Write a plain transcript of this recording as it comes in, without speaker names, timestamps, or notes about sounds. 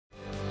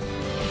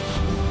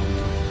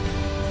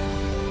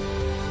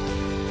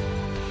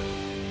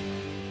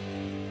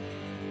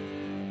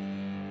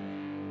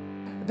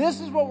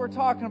This is what we're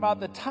talking about.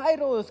 The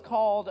title is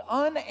called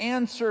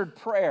Unanswered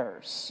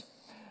Prayers.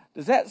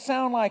 Does that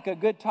sound like a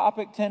good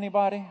topic to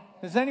anybody?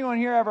 Has anyone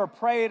here ever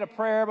prayed a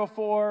prayer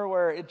before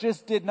where it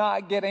just did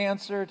not get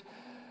answered?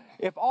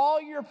 If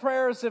all your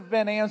prayers have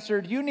been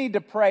answered, you need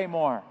to pray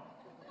more.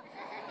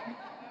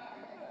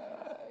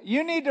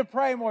 You need to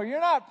pray more. You're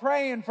not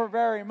praying for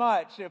very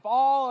much if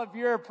all of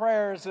your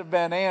prayers have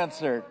been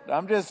answered.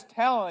 I'm just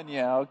telling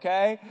you,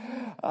 okay?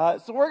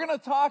 So we're going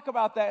to talk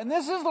about that. And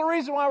this is the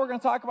reason why we're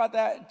going to talk about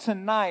that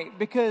tonight,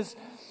 because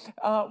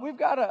we've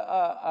got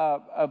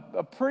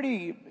a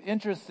pretty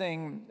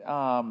interesting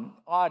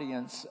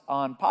audience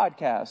on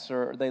podcasts,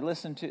 or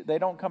they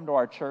don't come to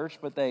our church,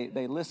 but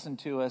they listen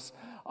to us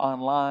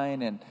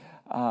online. And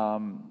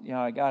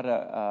I got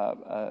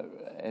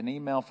an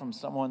email from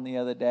someone the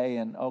other day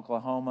in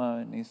Oklahoma,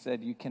 and he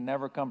said, "You can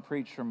never come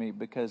preach for me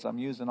because I'm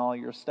using all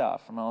your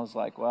stuff." And I was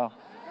like, "Well,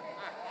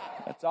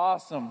 that's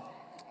awesome."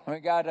 We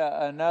got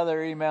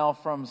another email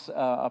from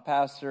a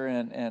pastor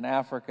in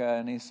Africa,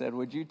 and he said,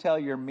 "Would you tell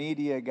your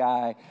media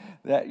guy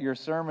that your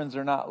sermons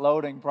are not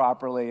loading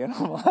properly?" And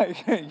I'm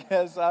like,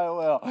 "Yes, I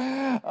will."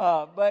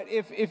 But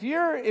if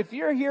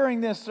you're hearing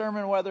this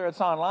sermon, whether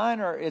it's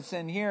online or it's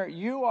in here,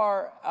 you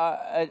are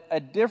a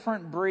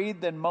different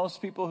breed than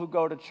most people who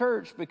go to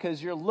church,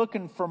 because you're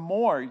looking for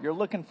more. You're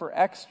looking for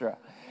extra,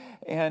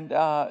 and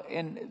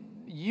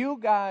you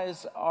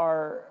guys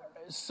are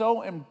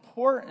so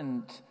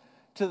important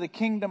to the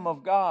kingdom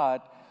of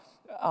God,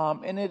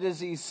 and it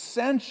is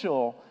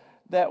essential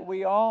that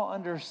we all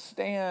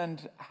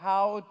understand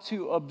how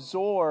to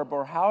absorb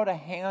or how to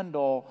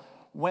handle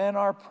when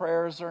our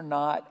prayers are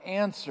not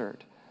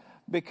answered,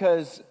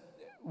 because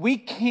we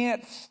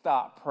can't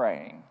stop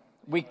praying.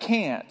 We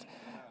can't.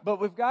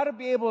 But we've got to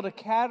be able to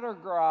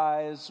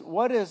categorize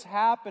what is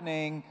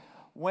happening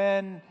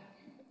when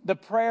the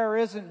prayer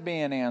isn't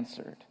being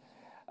answered.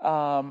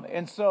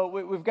 And so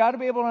we've got to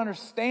be able to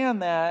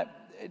understand that.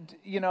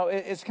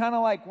 It's kind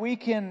of like we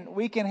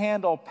can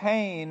handle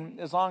pain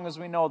as long as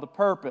we know the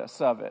purpose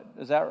of it.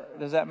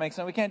 Does that make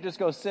sense? We can't just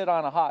go sit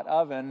on a hot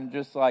oven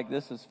just like,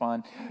 this is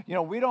fun.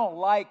 We don't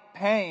like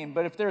pain,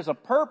 but if there's a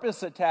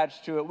purpose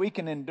attached to it, we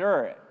can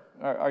endure it.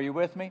 Are you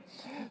with me?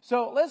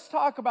 So let's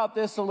talk about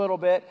this a little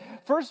bit.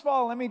 First of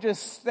all, let me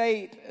just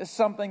state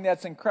something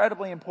that's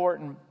incredibly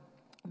important.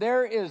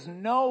 There is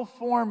no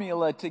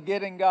formula to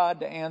getting God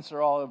to answer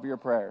all of your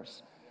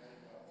prayers.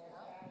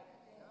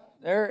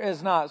 There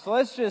is not. So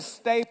let's just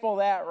staple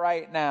that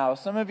right now.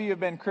 Some of you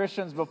have been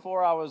Christians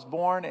before I was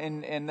born,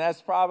 and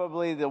that's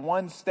probably the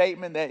one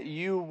statement that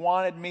you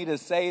wanted me to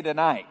say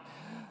tonight.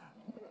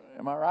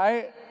 Am I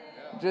right?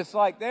 Yeah. Just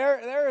like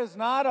there is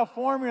not a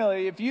formula.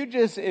 If you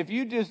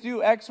just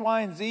do X, Y,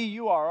 and Z,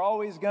 you are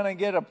always going to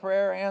get a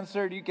prayer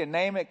answered. You can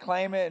name it,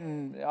 claim it,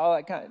 and all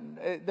that kind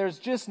of, there's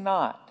just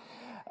not.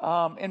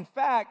 In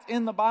fact,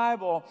 in the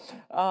Bible,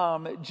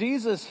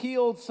 Jesus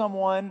healed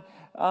someone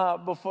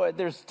before.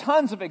 There's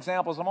tons of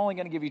examples. I'm only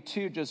going to give you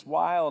two just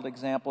wild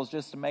examples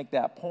just to make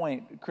that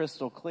point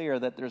crystal clear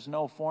that there's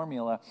no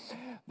formula.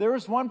 There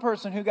was one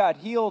person who got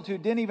healed who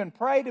didn't even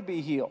pray to be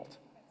healed.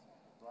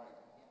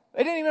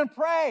 They didn't even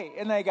pray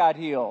and they got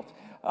healed.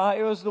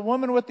 It was the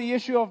woman with the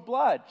issue of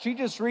blood. She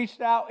just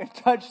reached out and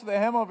touched the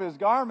hem of his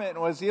garment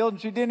and was healed,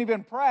 and she didn't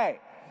even pray.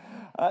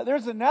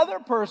 There's another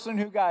person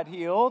who got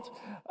healed,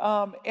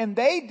 and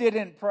they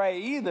didn't pray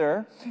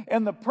either.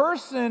 And the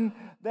person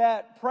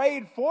that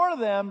prayed for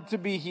them to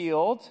be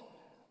healed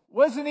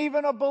wasn't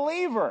even a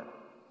believer.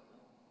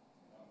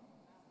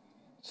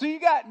 So you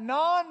got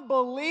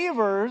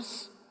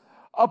non-believers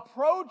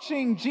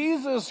approaching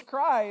Jesus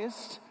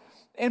Christ,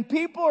 and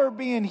people are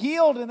being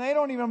healed, and they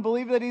don't even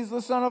believe that He's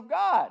the Son of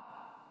God.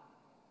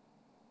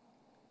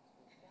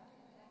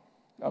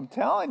 I'm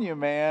telling you,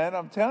 man.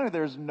 I'm telling you,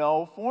 there's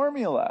no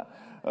formula.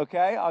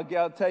 Okay?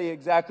 I'll tell you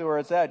exactly where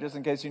it's at, just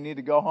in case you need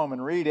to go home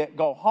and read it.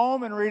 Go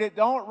home and read it.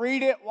 Don't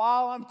read it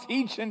while I'm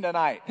teaching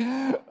tonight.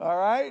 All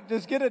right?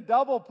 Just get a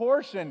double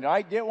portion. All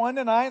right? Get one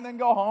tonight and then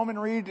go home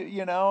and read,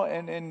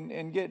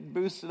 and get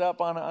boosted up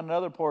on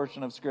another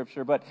portion of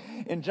Scripture. But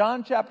in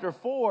John chapter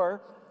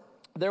 4,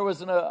 there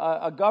was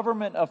a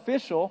government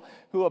official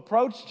who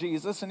approached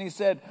Jesus, and he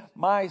said,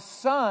 "My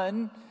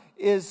son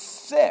is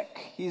sick.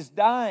 He's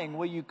dying.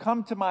 Will you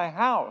come to my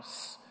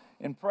house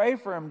and pray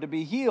for him to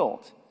be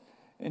healed?"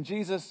 And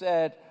Jesus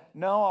said,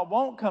 "No, I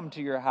won't come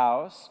to your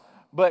house,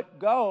 but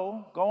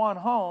go on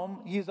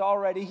home. He's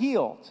already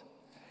healed."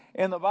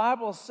 And the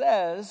Bible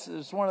says,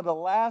 it's one of the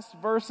last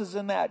verses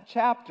in that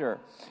chapter,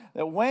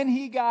 that when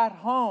he got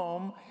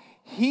home,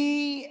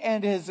 he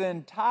and his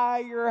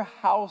entire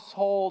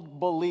household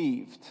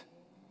believed.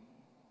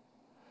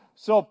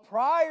 So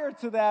prior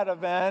to that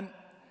event,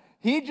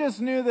 he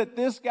just knew that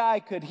this guy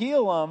could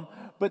heal him,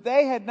 but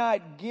they had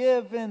not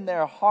given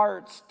their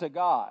hearts to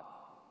God.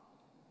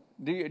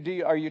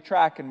 Are you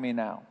tracking me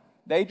now?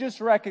 They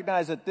just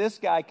recognized that this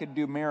guy could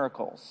do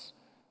miracles.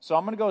 So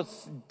I'm going to go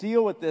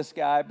deal with this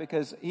guy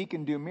because he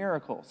can do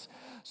miracles.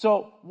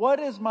 So what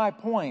is my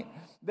point?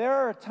 There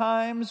are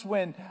times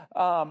when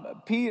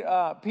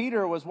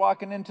Peter was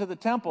walking into the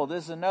temple.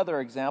 This is another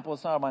example.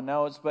 It's not on my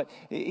notes, but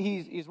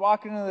he's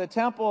walking into the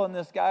temple, and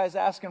this guy is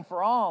asking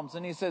for alms.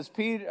 And he says,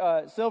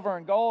 silver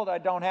and gold I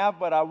don't have,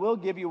 but I will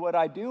give you what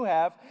I do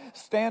have.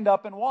 Stand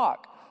up and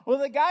walk. Well,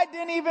 the guy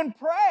didn't even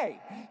pray.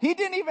 He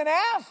didn't even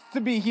ask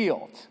to be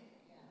healed.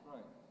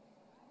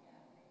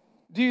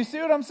 Do you see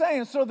what I'm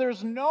saying? So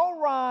there's no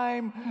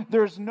rhyme,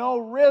 there's no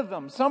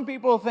rhythm. Some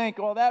people think,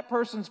 well, that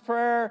person's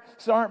prayers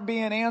aren't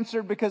being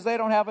answered because they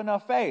don't have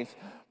enough faith.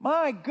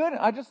 My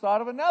goodness, I just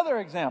thought of another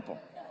example.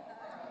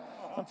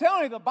 I'm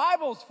telling you, the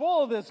Bible's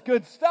full of this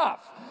good stuff.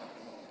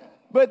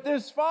 But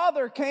this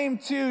father came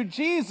to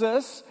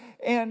Jesus,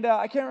 and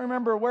I can't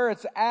remember where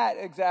it's at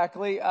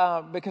exactly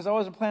because I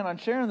wasn't planning on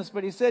sharing this.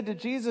 But he said to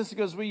Jesus, he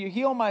goes, "Will you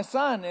heal my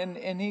son?" And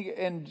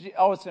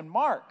it's in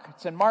Mark.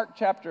 It's in Mark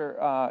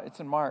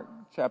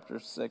chapter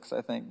 6,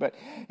 I think. But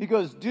he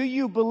goes, "Do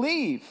you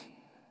believe?"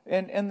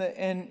 And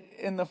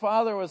the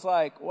father was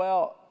like,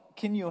 "Well,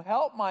 can you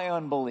help my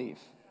unbelief?"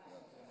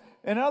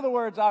 In other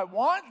words, I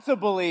want to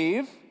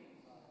believe.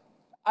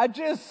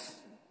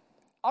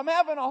 I'm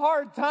having a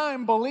hard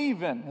time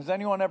believing. Has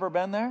anyone ever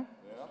been there?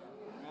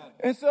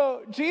 And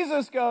so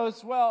Jesus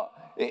goes, "Well,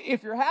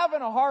 if you're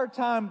having a hard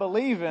time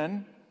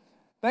believing,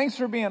 thanks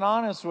for being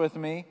honest with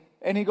me."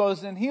 And he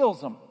goes and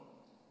heals them.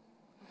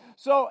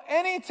 So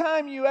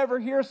anytime you ever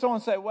hear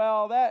someone say,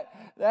 "Well,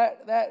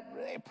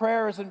 that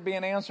prayer isn't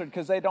being answered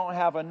because they don't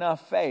have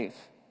enough faith,"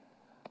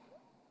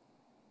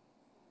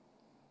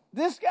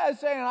 this guy's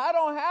saying, "I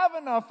don't have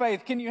enough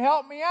faith. Can you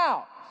help me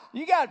out?"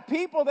 You got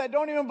people that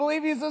don't even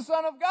believe he's the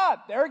Son of God.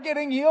 They're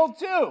getting healed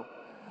too.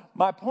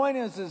 My point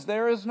is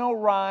there is no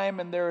rhyme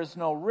and there is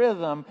no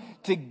rhythm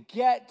to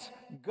get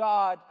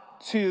God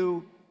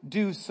to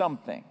do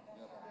something.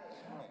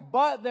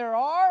 But there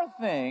are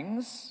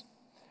things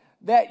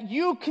that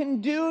you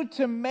can do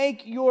to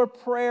make your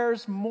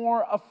prayers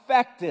more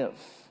effective.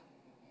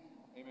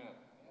 Amen.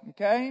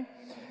 Okay?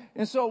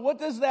 And so what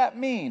does that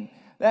mean?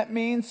 That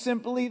means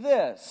simply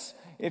this.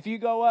 If you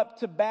go up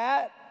to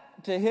bat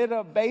to hit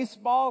a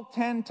baseball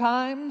 10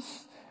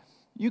 times,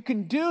 you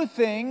can do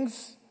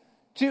things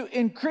to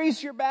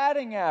increase your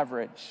batting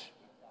average,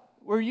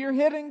 where you're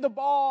hitting the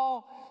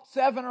ball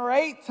 7 or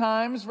 8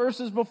 times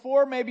versus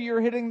before maybe you're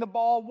hitting the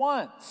ball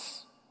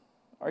once.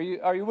 Are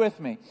you with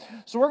me?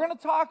 So we're going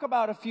to talk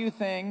about a few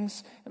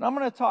things, and I'm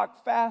going to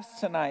talk fast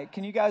tonight.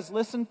 Can you guys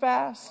listen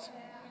fast?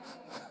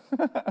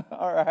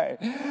 All right.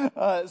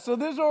 So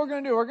this is what we're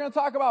going to do. We're going to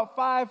talk about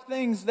 5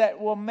 things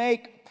that will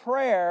make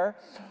prayer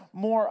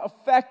more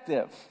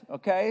effective.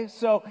 Okay?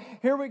 So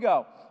here we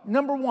go.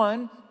 Number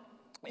 1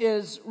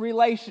 is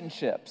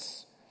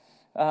relationships.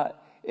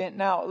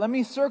 Now, let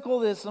me circle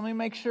this. Let me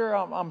make sure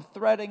I'm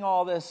threading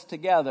all this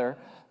together.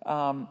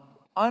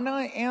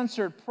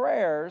 Unanswered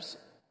prayers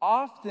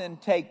often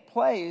take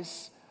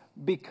place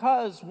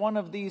because one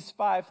of these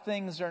 5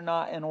 things are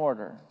not in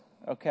order.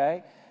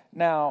 Okay?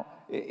 Now,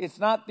 it's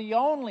not the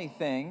only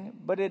thing,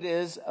 but it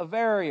is a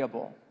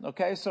variable.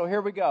 Okay? So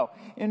here we go.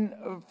 In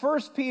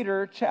 1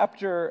 Peter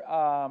chapter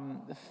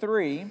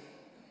 3...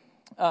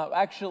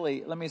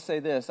 actually, let me say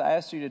this. I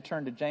asked you to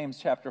turn to James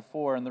chapter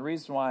 4, and the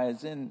reason why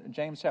is in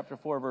James chapter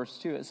 4, verse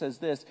 2, it says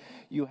this: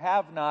 "You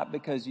have not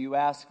because you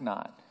ask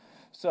not."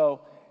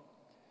 So,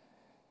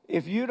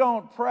 if you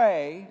don't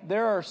pray,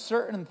 there are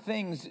certain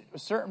things,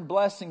 certain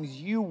blessings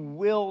you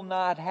will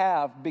not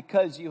have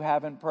because you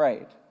haven't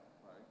prayed.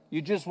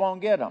 You just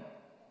won't get them.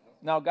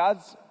 Now,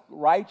 God's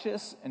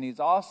righteous, and He's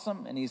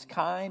awesome, and He's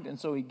kind, and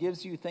so He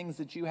gives you things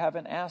that you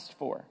haven't asked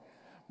for.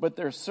 But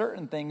there's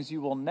certain things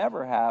you will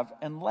never have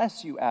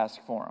unless you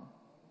ask for them.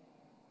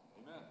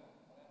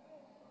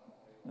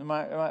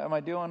 Amen. Am I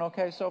doing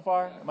okay so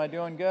far? Am I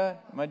doing good?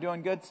 Am I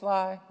doing good,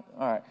 Sly?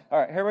 All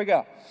right, here we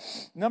go.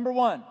 Number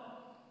 1,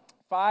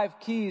 5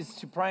 keys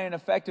to praying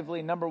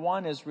effectively. Number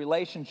 1 is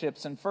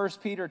relationships. In 1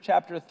 Peter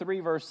chapter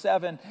 3, verse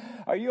 7,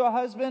 are you a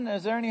husband?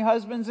 Is there any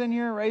husbands in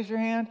here? Raise your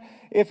hand.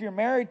 If you're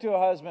married to a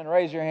husband,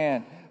 raise your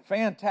hand.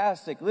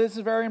 Fantastic. This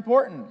is very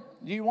important.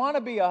 Do you want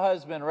to be a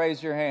husband?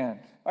 Raise your hand.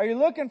 Are you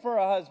looking for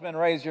a husband?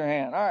 Raise your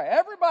hand. All right,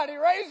 everybody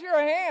raise your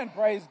hand.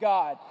 Praise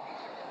God.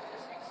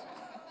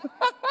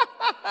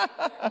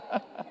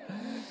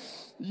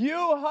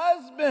 You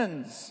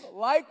husbands,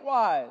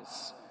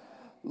 likewise,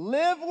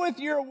 live with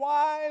your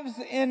wives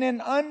in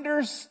an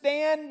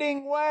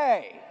understanding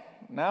way.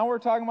 Now we're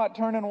talking about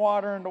turning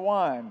water into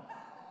wine.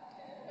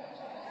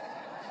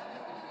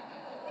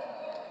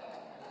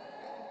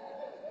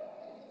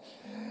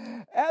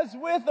 As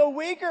with a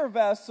weaker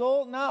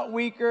vessel, not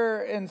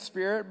weaker in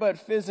spirit, but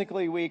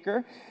physically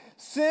weaker,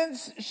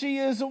 since she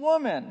is a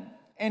woman,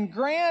 and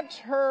grant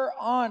her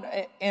honor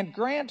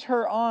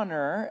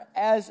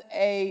as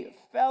a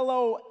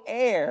fellow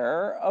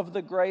heir of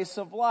the grace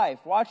of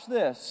life. Watch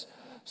this.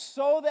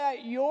 So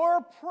that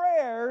your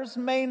prayers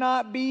may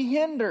not be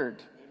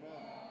hindered.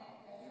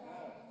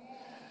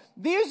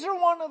 These are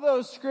one of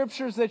those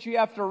scriptures that you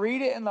have to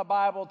read it in the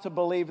Bible to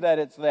believe that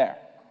it's there.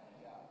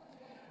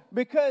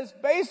 Because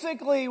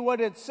basically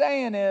what it's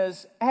saying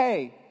is,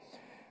 hey,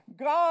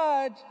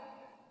 God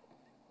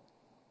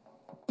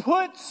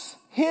puts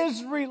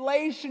his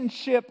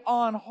relationship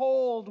on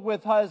hold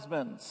with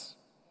husbands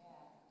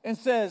and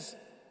says,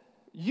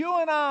 you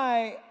and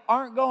I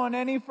aren't going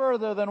any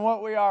further than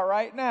what we are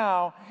right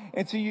now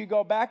until you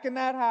go back in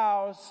that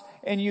house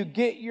and you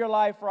get your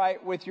life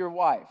right with your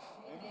wife.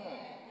 Amen.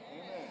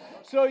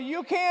 So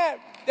you can't,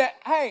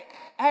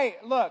 hey,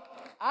 look,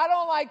 I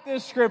don't like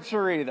this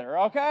scripture either,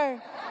 okay?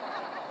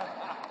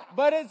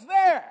 But it's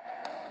there.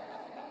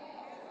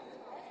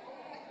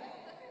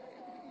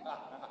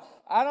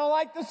 I don't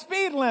like the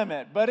speed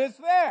limit, but it's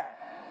there.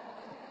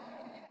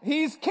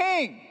 He's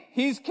king.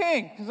 He's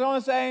king. Because I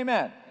want to say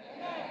amen.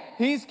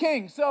 He's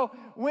king. So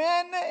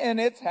and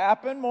it's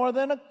happened more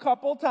than a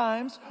couple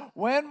times,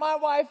 when my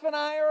wife and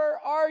I are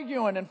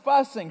arguing and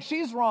fussing,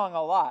 she's wrong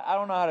a lot. I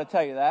don't know how to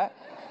tell you that.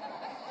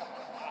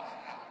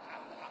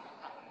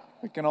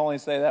 We can only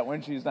say that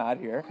when she's not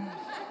here.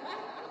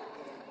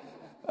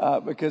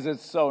 Because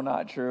it's so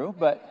not true.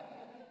 But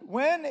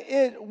when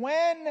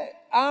I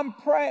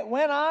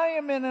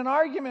am in an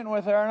argument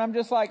with her and I'm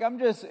just like,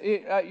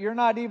 you're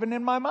not even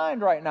in my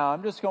mind right now.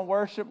 I'm just going to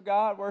worship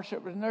God,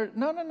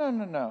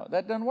 No.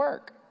 That doesn't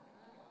work.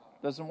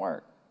 Doesn't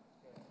work.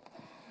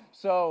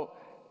 So,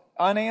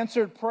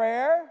 unanswered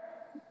prayer,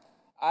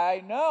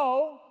 I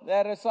know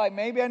that it's like,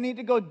 maybe I need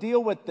to go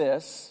deal with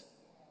this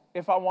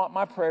if I want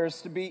my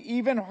prayers to be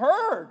even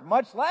heard,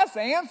 much less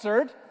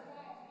answered.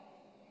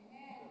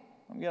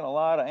 I'm getting a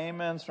lot of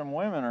amens from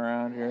women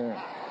around here.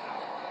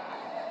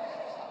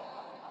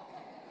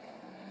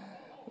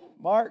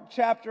 Mark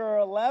chapter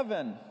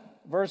 11,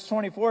 verse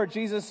 24,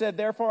 Jesus said,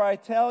 therefore I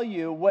tell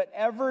you,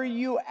 whatever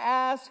you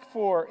ask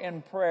for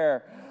in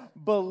prayer,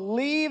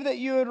 believe that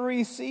you would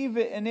receive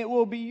it and it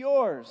will be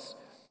yours.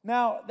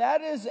 Now,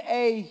 that is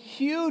a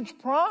huge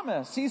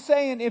promise. He's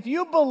saying, if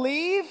you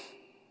believe,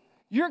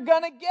 you're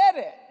going to get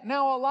it.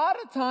 Now, a lot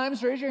of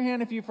times, raise your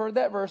hand if you've heard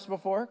that verse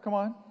before. Come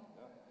on.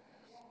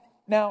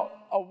 Now,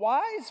 a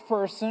wise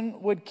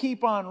person would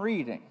keep on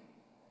reading.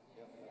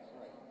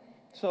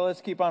 So let's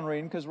keep on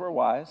reading because we're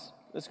wise.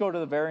 Let's go to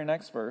the very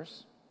next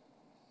verse.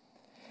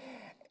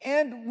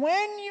 And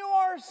when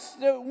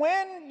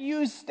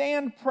you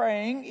stand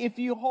praying, if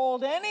you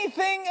hold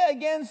anything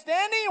against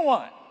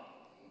anyone,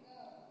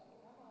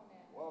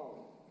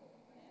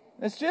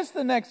 it's just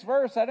the next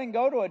verse. I didn't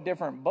go to a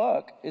different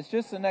book. It's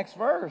just the next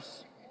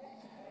verse.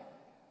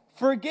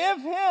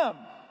 Forgive him.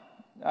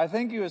 I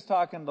think he was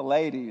talking to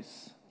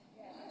ladies.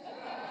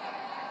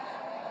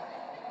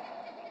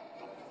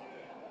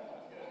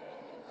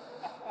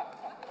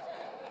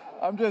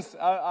 I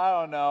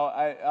don't know.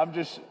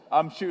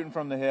 I'm shooting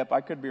from the hip.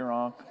 I could be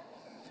wrong.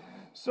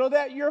 So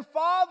that your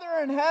Father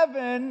in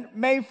heaven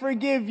may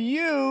forgive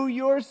you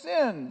your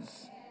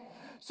sins.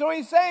 So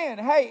he's saying,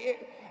 hey,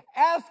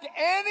 ask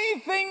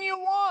anything you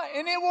want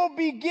and it will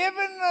be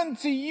given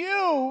unto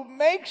you.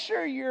 Make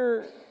sure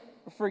you're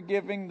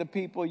forgiving the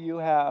people you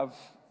have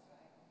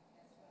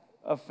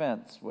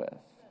offense with.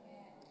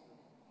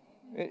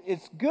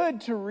 It's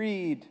good to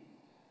read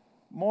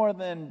more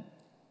than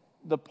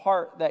the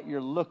part that you're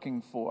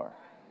looking for.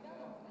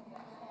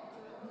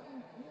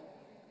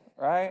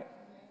 Right?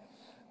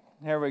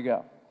 Here we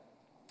go.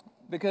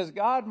 Because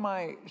God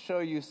might show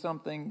you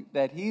something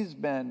that he's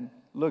been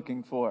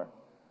looking for.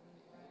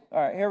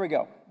 All right, here we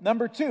go.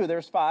 Number 2,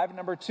 there's 5.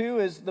 Number 2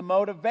 is the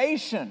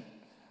motivation.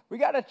 We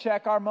got to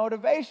check our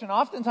motivation.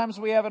 Oftentimes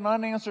we have an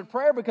unanswered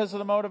prayer because of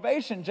the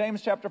motivation.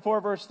 James chapter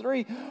 4, verse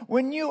 3.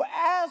 When you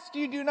ask,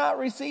 you do not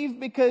receive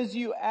because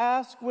you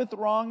ask with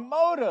wrong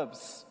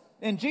motives.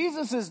 In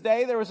Jesus'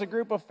 day, there was a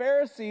group of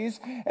Pharisees,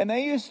 and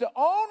they used to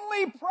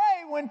only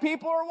pray when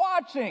people are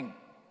watching.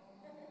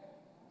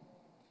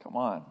 Come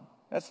on.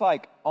 That's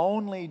like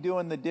only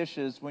doing the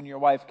dishes when your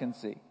wife can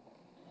see.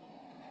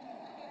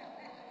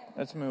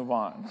 Let's move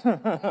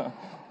on.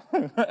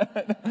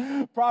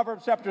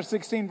 Proverbs chapter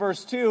 16,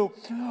 verse 2.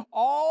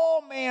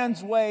 All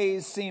man's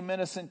ways seem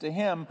innocent to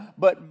him,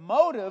 but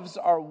motives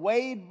are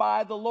weighed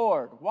by the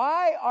Lord.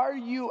 Why are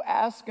you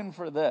asking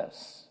for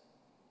this?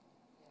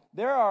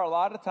 There are a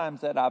lot of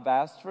times that I've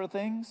asked for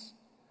things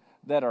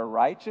that are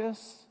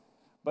righteous,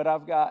 but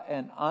I've got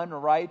an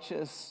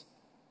unrighteous,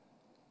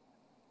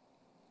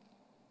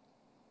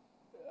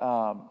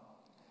 I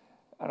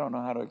don't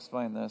know how to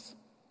explain this.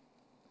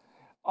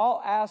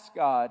 I'll ask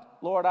God,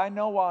 Lord, I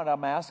know what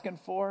I'm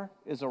asking for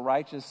is a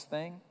righteous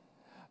thing,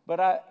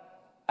 but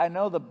I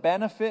know the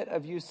benefit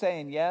of you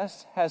saying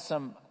yes has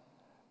some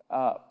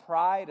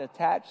pride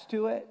attached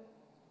to it.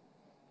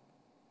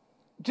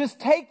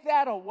 Just take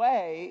that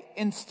away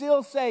and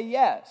still say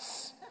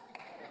yes.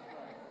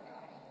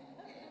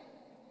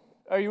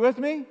 Are you with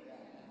me?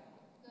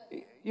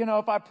 You know,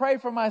 if I pray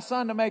for my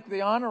son to make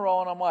the honor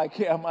roll and I'm like,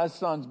 yeah, my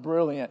son's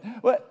brilliant.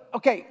 Well,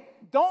 okay,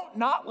 don't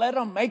not let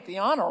him make the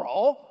honor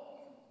roll.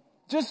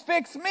 Just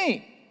fix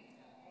me.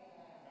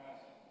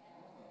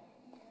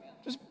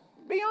 Just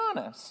be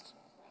honest.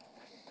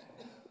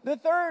 The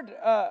third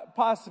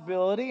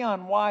possibility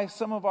on why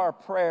some of our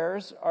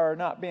prayers are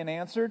not being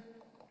answered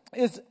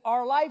is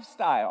our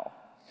lifestyle.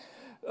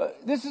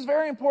 This is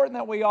very important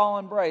that we all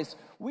embrace.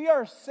 We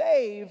are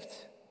saved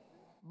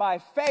by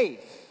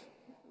faith,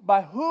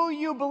 by who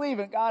you believe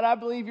in. God, I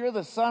believe you're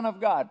the Son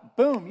of God.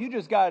 Boom, you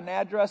just got an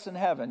address in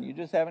heaven. You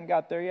just haven't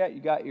got there yet.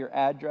 You got your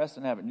address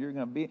in heaven. You're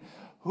going to be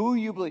who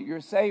you believe.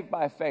 You're saved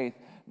by faith,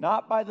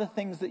 not by the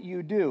things that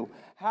you do.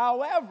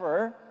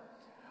 However,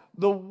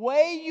 the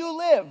way you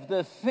live,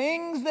 the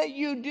things that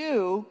you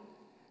do,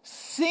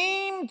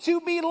 seem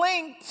to be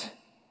linked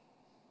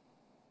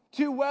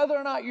to whether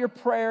or not your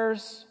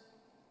prayers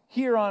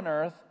here on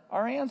earth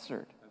are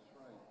answered.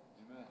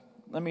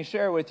 Let me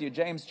share with you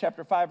James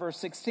chapter 5, verse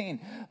 16.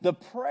 The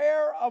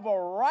prayer of a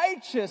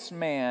righteous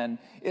man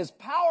is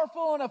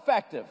powerful and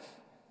effective.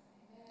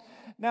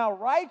 Now,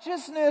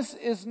 righteousness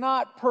is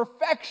not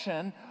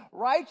perfection.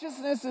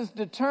 Righteousness is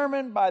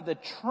determined by the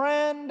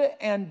trend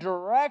and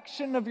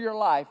direction of your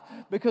life.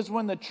 Because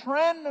when the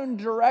trend and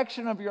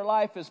direction of your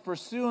life is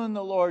pursuing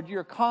the Lord,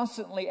 you're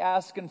constantly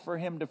asking for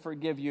Him to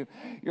forgive you.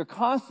 You're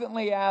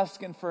constantly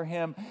asking for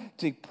Him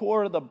to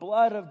pour the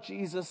blood of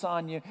Jesus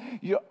on you.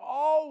 You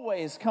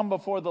always come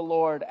before the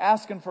Lord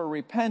asking for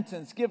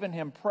repentance, giving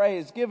Him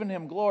praise, giving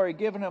Him glory,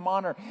 giving Him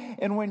honor.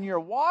 And when you're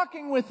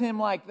walking with Him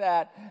like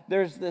that,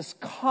 there's this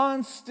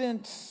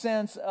constant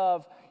sense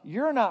of,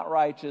 you're not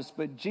righteous,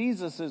 but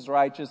Jesus is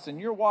righteous, and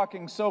you're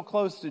walking so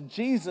close to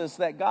Jesus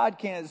that God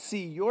can't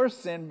see your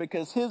sin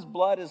because His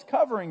blood is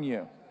covering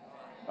you.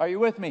 Are you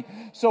with me?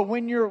 So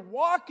when you're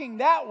walking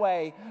that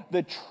way,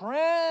 the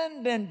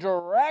trend and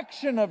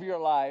direction of your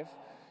life,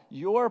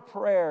 your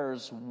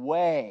prayers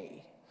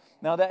weigh.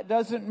 Now that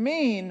doesn't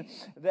mean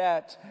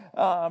that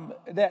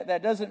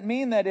that doesn't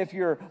mean that if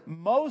you're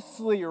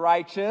mostly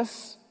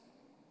righteous,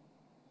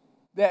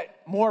 that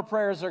more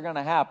prayers are going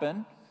to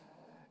happen.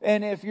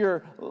 And if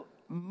you're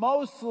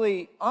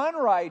mostly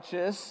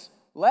unrighteous,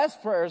 less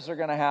prayers are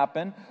going to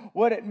happen.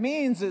 What it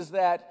means is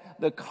that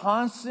the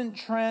constant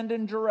trend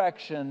and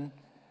direction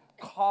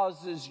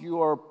causes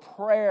your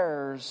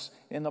prayers,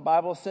 and the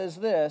Bible says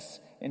this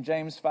in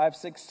James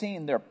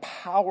 5:16, they're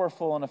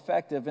powerful and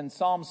effective. In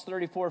Psalms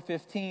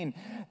 34:15,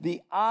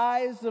 the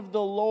eyes of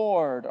the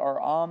Lord are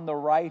on the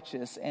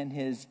righteous, and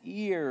His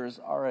ears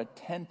are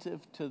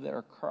attentive to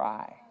their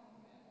cry.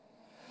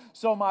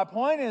 So my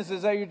point is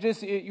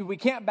that we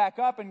can't back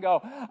up and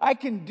go, I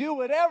can do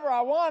whatever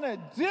I want to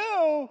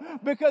do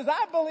because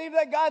I believe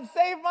that God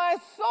saved my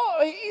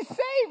soul. He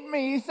saved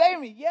me. He saved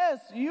me. Yes,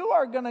 you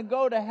are going to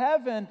go to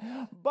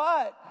heaven,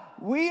 but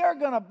we are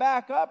going to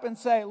back up and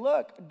say,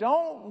 look,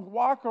 don't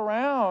walk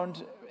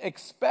around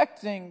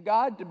expecting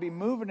God to be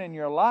moving in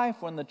your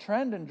life when the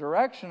trend and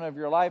direction of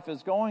your life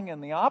is going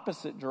in the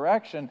opposite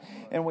direction.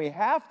 And we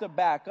have to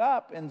back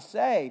up and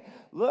say,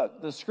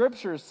 look, the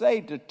scriptures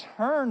say to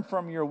turn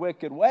from your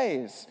wicked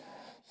ways.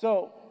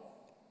 So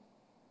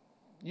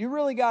you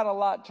really got a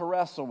lot to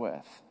wrestle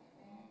with.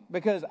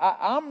 Because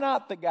I'm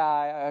not the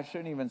guy, I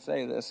shouldn't even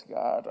say this,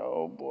 God,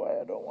 oh boy,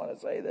 I don't want to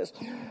say this.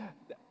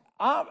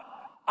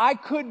 I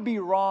could be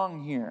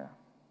wrong here.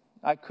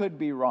 I could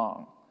be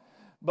wrong.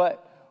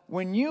 But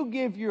when you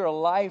give your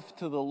life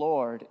to the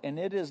Lord and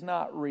it is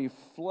not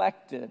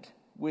reflected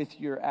with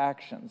your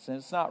actions and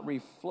it's not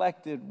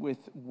reflected with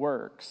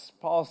works.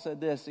 Paul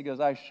said this, he goes,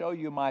 I show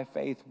you my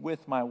faith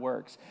with my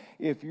works.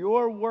 If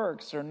your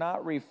works are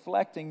not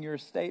reflecting your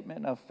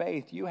statement of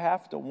faith, you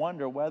have to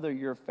wonder whether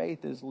your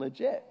faith is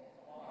legit.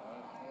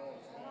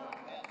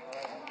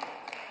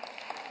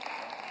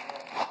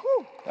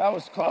 Whew, that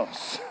was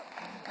close.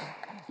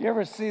 You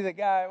ever see the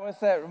guy, what's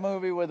that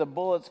movie where the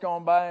bullets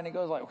going by and he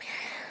goes like, whoosh.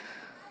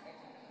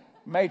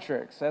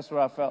 Matrix, that's what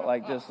I felt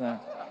like just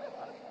now.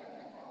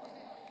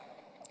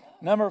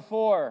 Number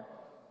 4,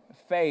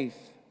 faith.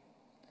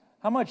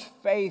 How much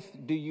faith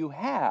do you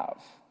have?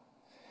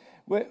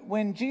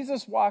 When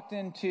Jesus walked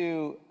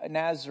into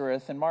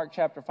Nazareth in Mark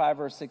chapter 5,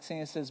 verse 16,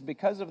 it says,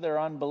 because of their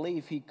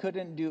unbelief, He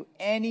couldn't do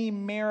any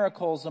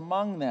miracles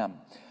among them.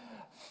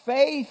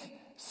 Faith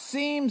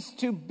seems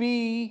to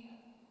be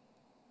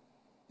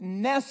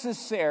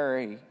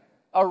necessary,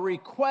 a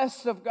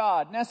request of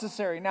God,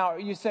 necessary. Now,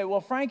 you say,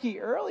 well, Frankie,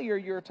 earlier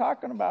you were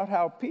talking about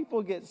how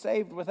people get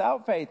saved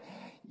without faith.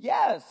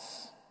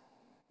 Yes,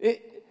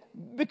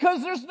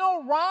 because there's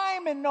no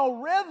rhyme and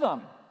no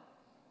rhythm.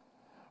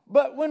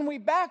 But when we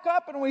back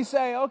up and we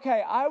say,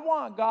 okay, I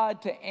want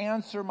God to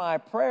answer my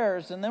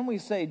prayers, and then we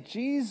say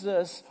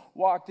Jesus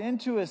walked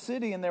into a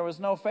city and there was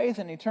no faith,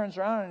 and He turns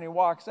around and He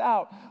walks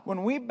out.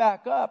 When we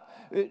back up,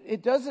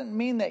 it doesn't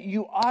mean that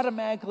you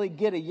automatically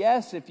get a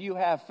yes if you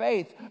have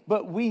faith,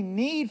 but we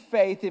need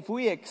faith if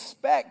we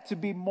expect to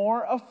be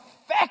more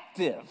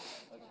effective.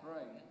 That's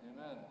right.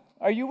 Amen.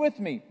 Are you with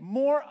me?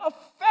 More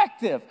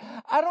effective.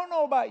 I don't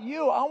know about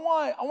you. I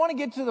want to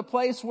get to the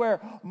place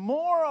where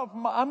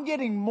I'm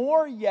getting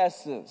more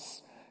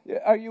yeses.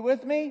 Are you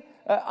with me?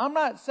 I'm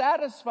not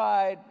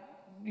satisfied.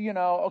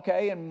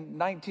 Okay, in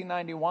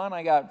 1991,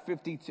 I got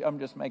 52, I'm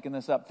just making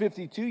this up,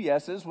 52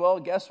 yeses. Well,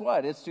 guess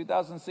what? It's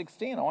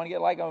 2016. I want to get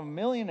like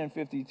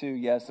 1,052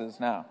 yeses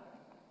now.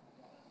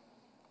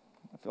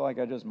 I feel like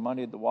I just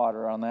muddied the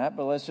water on that,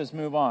 but let's just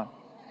move on.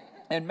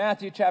 In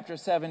Matthew chapter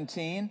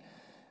 17,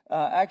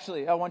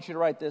 actually, I want you to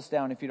write this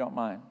down if you don't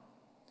mind.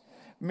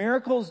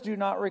 Miracles do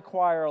not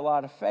require a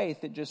lot of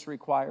faith. It just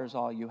requires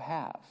all you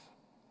have.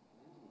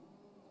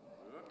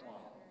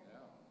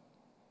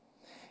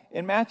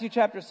 In Matthew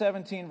chapter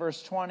 17,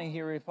 verse 20,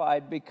 he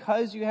replied,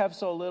 because you have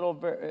so little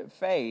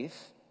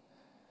faith,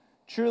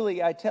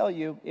 truly I tell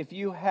you, if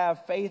you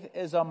have faith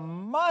as a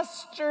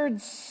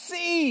mustard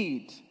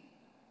seed,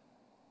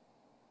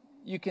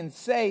 you can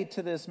say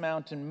to this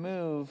mountain,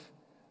 move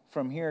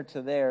from here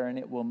to there, and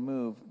it will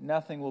move.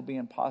 Nothing will be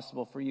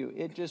impossible for you.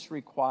 It just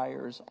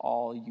requires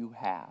all you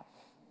have.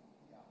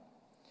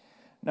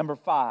 Number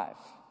 5,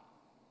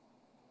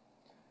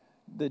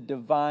 the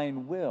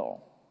divine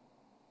will.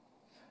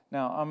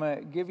 Now, I'm going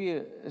to give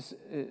you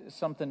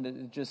something to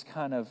just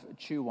kind of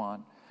chew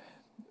on.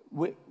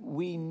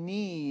 We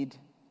need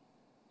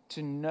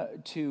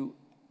to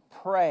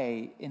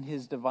pray in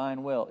His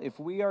divine will. If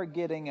we are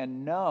getting a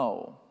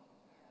no,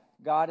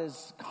 God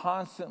is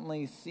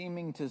constantly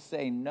seeming to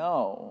say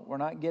no. We're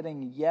not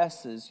getting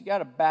yeses. You got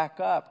to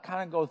back up,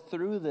 kind of go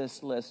through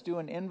this list, do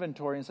an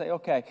inventory and say,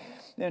 okay.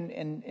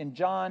 In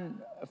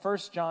 1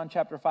 John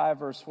chapter 5,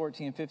 verse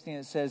 14 and 15,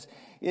 it says,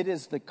 it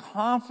is the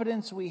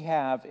confidence we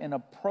have in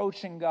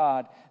approaching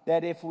God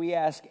that if we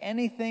ask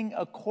anything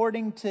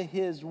according to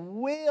His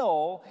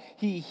will,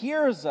 He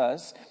hears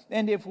us.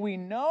 And if we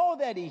know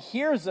that He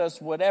hears us,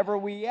 whatever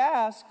we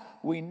ask,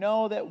 we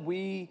know that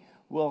we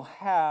will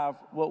have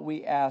what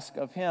we ask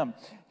of Him.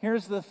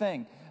 Here's the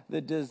thing.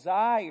 The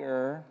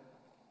desire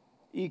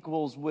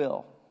equals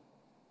will.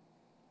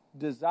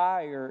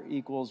 Desire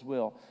equals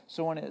will.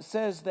 So when it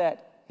says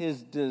that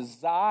His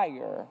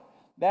desire,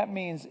 that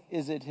means,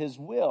 is it His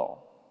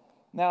will?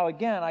 Now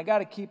again, I got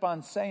to keep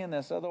on saying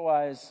this,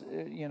 otherwise,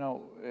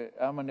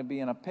 I'm going to be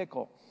in a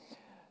pickle.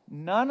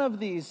 None of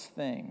these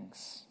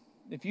things,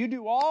 if you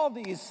do all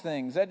these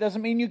things, that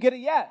doesn't mean you get a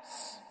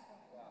yes.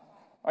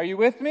 Are you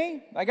with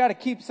me? I got to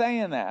keep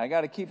saying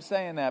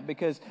that.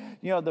 Because,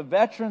 the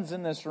veterans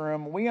in this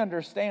room, we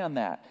understand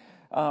that.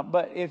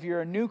 But if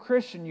you're a new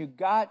Christian, you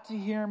got to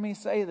hear me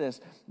say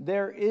this.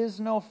 There is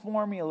no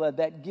formula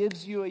that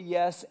gives you a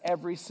yes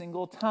every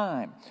single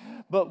time.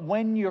 But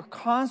when you're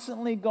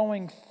constantly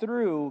going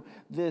through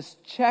this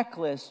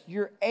checklist,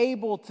 you're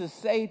able to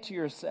say to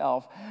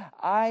yourself,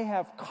 I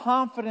have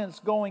confidence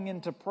going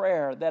into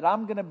prayer that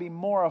I'm going to be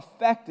more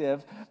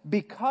effective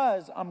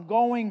because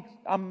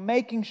I'm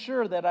making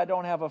sure that I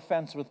don't have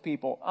offense with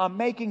people. I'm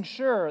making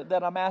sure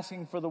that I'm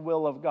asking for the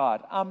will of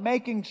God. I'm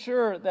making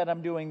sure that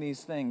I'm doing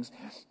these things.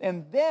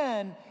 And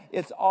then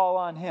it's all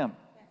on Him.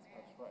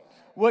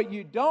 What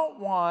you don't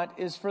want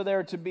is for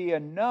there to be a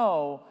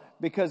no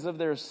because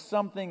there's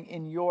something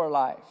in your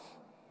life.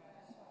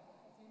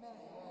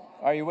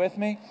 Are you with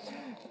me?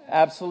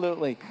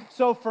 Absolutely.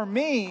 So for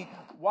me,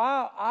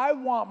 while I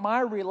want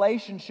my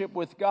relationship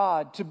with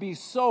God to be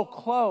so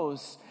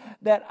close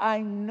that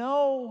I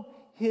know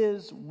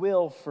His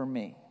will for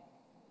me,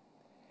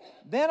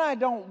 then I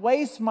don't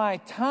waste my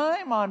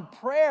time on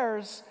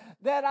prayers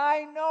that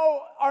I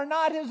know are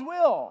not His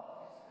will.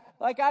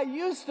 Like I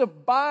used to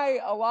buy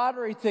a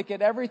lottery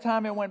ticket every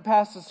time it went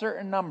past a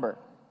certain number.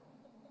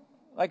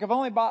 Like I've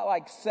only bought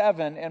like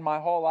 7 in my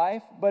whole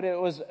life, but it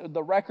was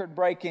the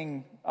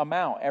record-breaking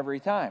amount every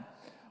time.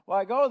 Well,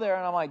 I go there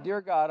and I'm like, dear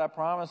God, I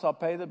promise I'll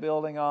pay the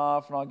building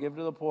off and I'll give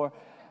to the poor.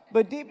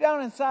 But deep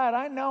down inside,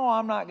 I know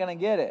I'm not going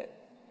to get it.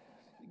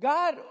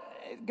 God,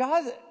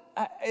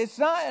 it's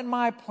not in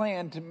my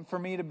plan for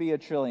me to be a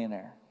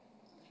trillionaire.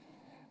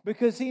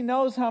 Because He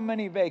knows how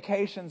many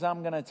vacations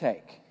I'm going to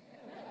take.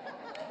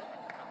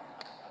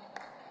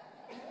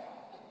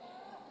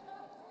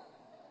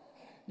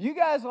 You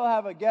guys will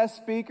have a guest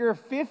speaker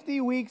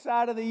 50 weeks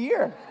out of the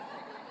year.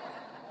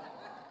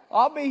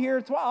 I'll be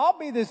here. I'll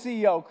be the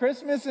CEO,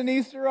 Christmas and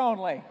Easter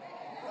only.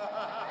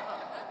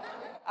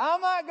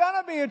 I'm not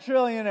going to be a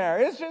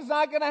trillionaire. It's just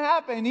not going to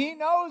happen. He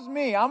knows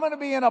me. I'm going to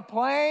be in a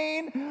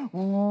plane.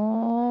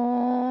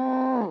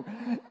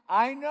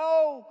 I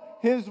know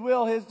His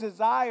will, His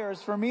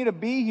desires for me to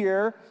be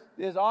here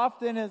as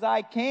often as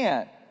I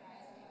can.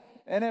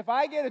 And if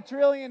I get $1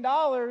 trillion,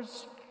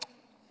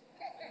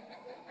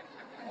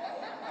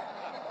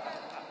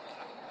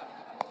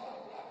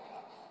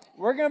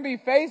 we're going to be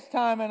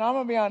FaceTiming. I'm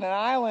going to be on an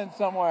island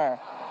somewhere.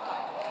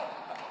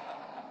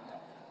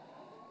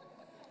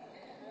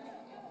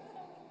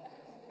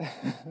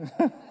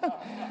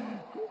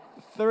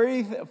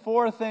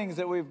 Four things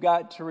that we've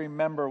got to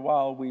remember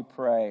while we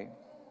pray.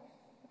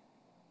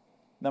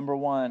 Number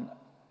 1,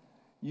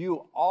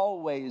 you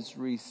always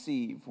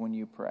receive when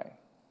you pray.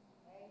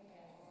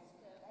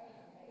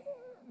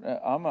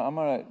 I'm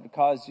going to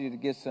cause you to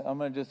get some,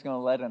 I'm just going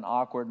to let an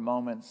awkward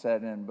moment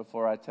set in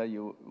before I tell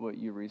you what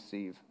you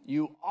receive.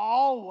 You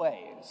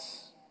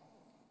always,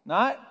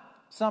 not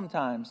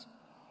sometimes,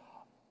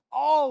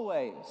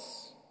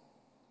 always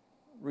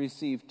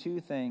receive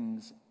 2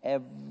 things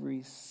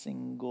every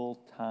single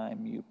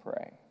time you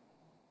pray.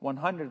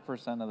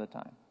 100% of the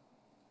time.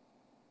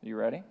 You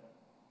ready?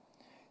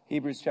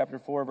 Hebrews chapter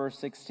 4, verse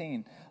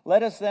 16.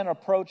 Let us then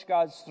approach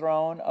God's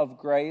throne of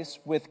grace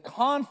with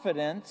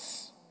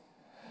confidence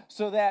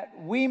so that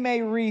we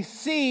may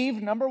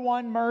receive, number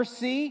one,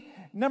 mercy,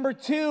 number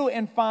two,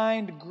 and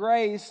find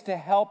grace to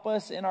help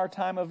us in our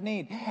time of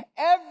need.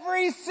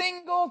 Every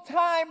single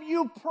time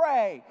you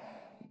pray,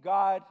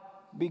 God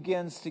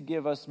begins to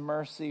give us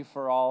mercy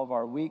for all of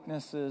our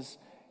weaknesses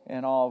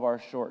and all of our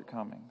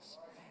shortcomings.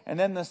 And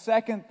then the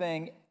second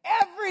thing,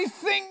 every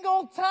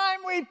single time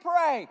we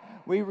pray,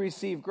 we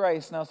receive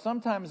grace. Now,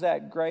 sometimes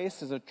that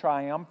grace is a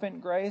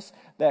triumphant grace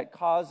that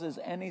causes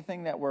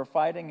anything that we're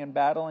fighting and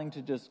battling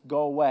to just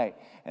go away.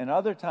 And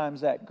other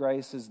times that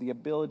grace is the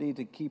ability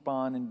to keep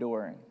on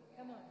enduring.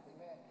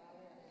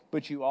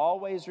 But you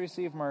always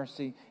receive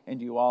mercy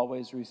and you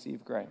always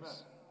receive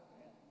grace.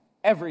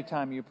 Every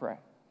time you pray.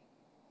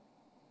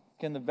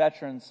 Can the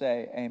veterans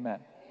say amen?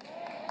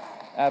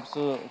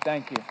 Absolutely.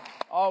 Thank you.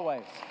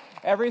 Always.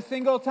 Every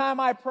single time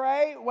I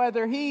pray,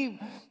 whether he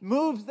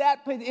moves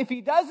if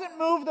he doesn't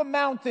move the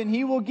mountain,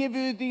 he will give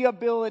you the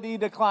ability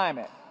to climb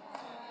it.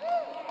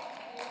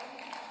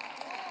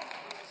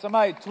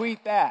 Somebody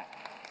tweet that.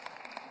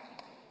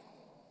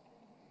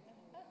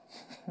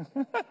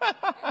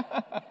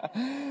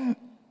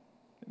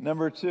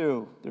 Number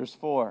two, there's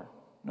 4.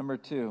 Number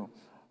 2,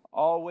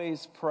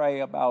 always pray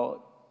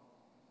about ...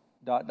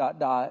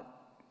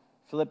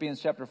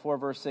 Philippians chapter 4,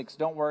 verse 6,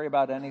 don't worry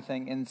about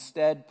anything.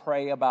 Instead,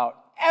 pray about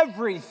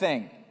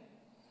everything.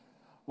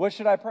 What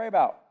should I pray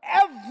about?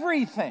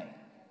 Everything.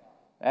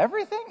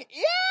 Everything?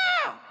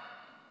 Yeah!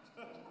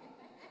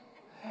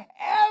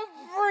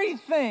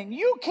 Everything.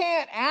 You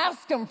can't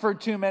ask him for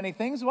too many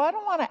things. Well, I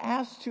don't want to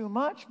ask too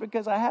much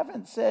because I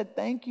haven't said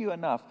thank you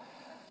enough.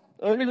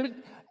 Everything.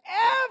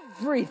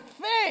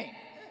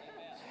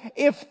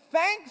 If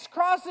thanks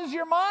crosses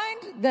your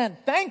mind, then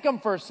thank him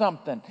for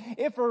something.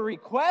 If a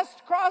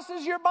request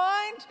crosses your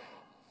mind,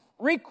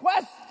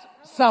 request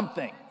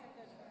something.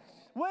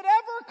 Whatever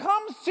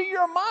comes to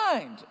your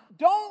mind,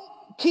 don't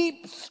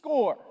keep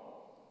score.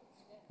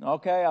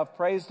 Okay, I've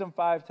praised him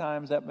 5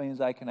 times. That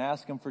means I can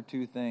ask him for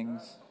 2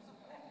 things.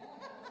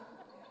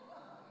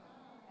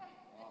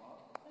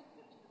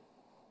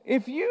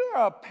 If you're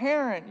a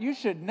parent, you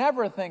should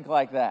never think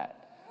like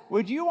that.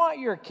 Would you want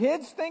your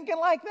kids thinking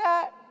like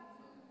that?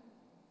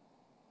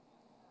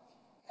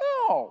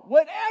 No.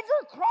 Whatever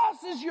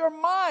crosses your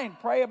mind,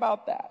 pray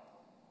about that.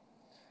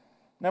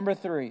 Number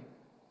 3,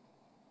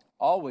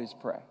 always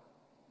pray.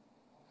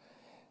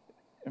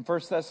 In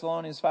 1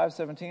 Thessalonians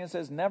 5:17, it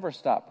says, never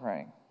stop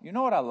praying. You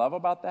know what I love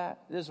about that?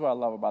 This is what I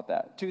love about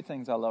that. 2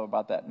 things I love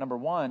about that. Number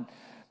 1,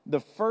 the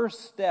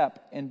first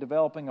step in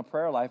developing a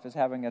prayer life is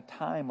having a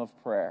time of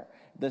prayer.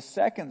 The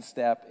second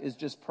step is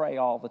just pray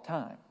all the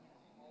time.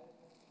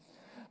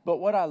 But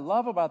what I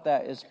love about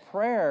that is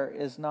prayer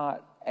is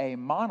not a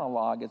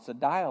monologue, it's a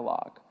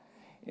dialogue.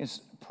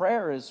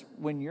 Prayer is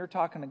when you're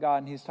talking to God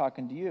and he's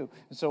talking to you.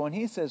 And so when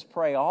he says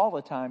pray all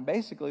the time,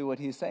 basically what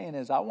he's saying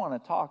is I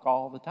want to talk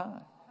all the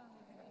time.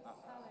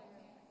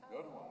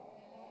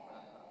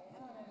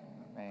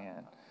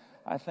 Man,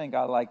 I think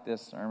I like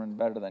this sermon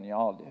better than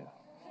y'all do.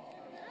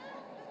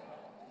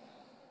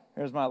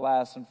 Here's my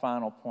last and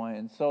final point.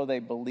 And so they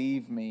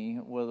believe me.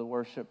 Will the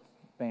worship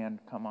band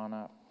come on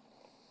up?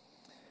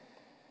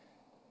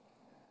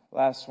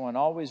 Last one,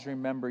 always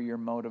remember your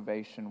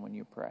motivation when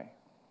you pray.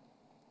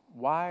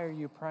 Why are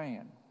you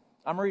praying?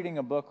 I'm reading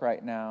a book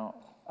right now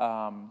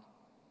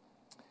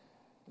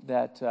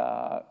that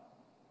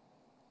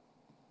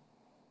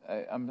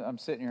I'm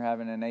sitting here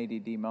having an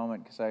ADD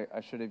moment because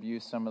I should have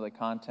used some of the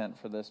content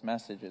for this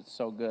message. It's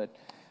so good.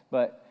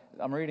 But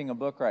I'm reading a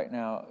book right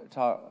now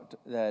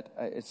that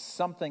it's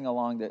something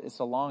along that. It's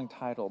a long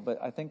title,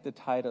 but I think the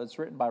title, it's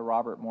written by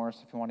Robert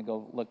Morris if you want to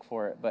go look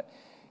for it. But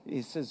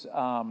he says,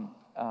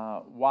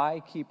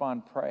 why keep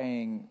on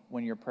praying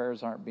when your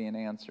prayers aren't being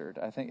answered?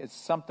 I think it's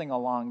something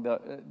along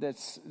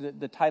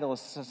the title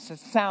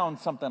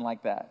sounds something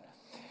like that.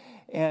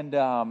 And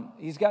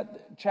he's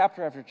got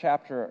chapter after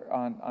chapter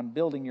on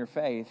building your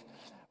faith.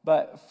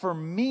 But for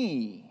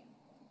me,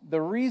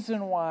 the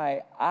reason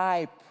why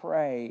I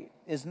pray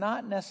is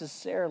not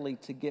necessarily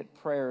to get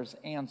prayers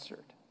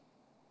answered.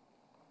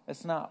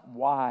 That's not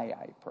why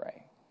I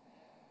pray.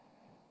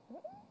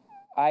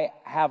 I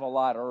have a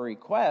lot of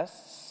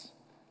requests,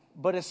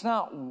 but it's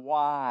not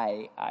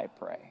why I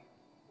pray.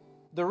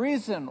 The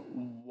reason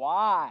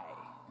why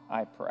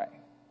I pray,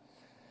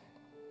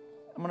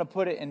 I'm going to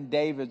put it in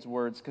David's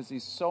words because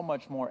he's so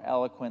much more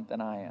eloquent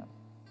than I am.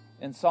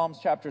 In Psalms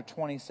chapter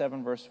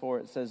 27, verse 4,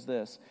 it says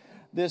this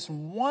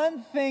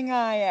one thing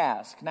I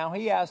ask. Now,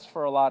 he asked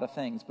for a lot of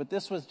things, but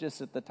this was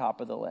just at the top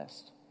of the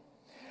list.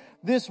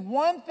 This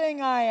one thing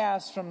I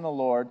ask from the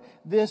Lord,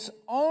 this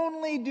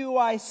only do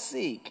I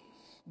seek,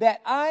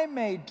 that I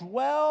may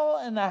dwell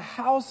in the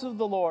house of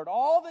the Lord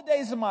all the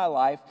days of my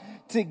life,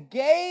 to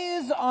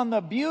gaze on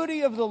the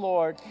beauty of the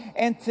Lord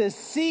and to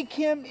seek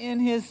him in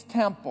his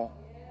temple.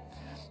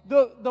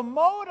 The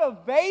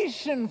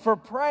motivation for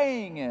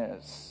praying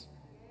is,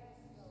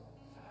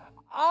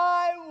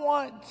 I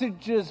want to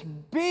just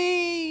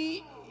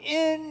be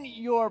in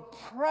your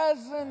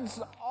presence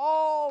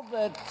all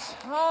the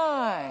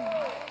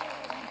time.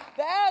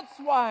 That's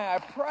why I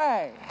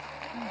pray.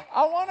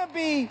 I want to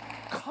be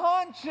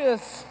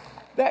conscious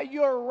that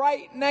you're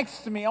right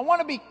next to me. I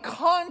want to be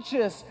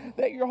conscious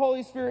that your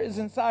Holy Spirit is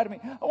inside of me.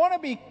 I want to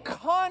be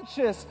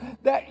conscious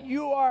that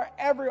you are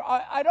everywhere.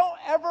 I don't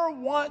ever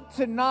want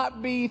to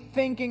not be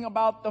thinking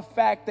about the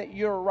fact that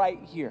you're right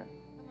here.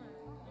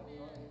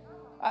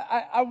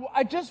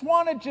 I just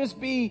want to just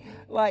be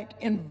like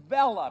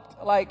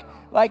enveloped, like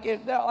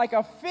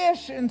a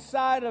fish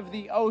inside of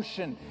the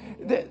ocean.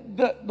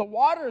 The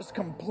water is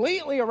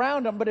completely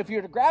around them, but if you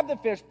were to grab the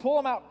fish, pull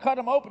them out, cut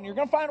them open, you're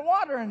going to find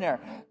water in there.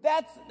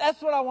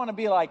 That's what I want to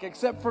be like,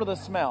 except for the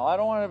smell. I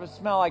don't want to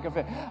smell like a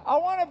fish. I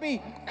want to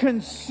be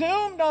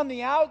consumed on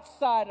the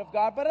outside of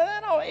God, but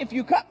then if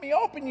you cut me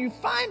open, you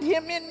find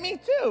Him in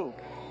me too.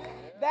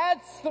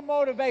 That's the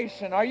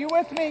motivation. Are you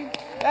with me?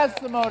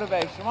 That's the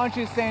motivation. Why don't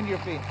you stand to your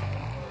feet?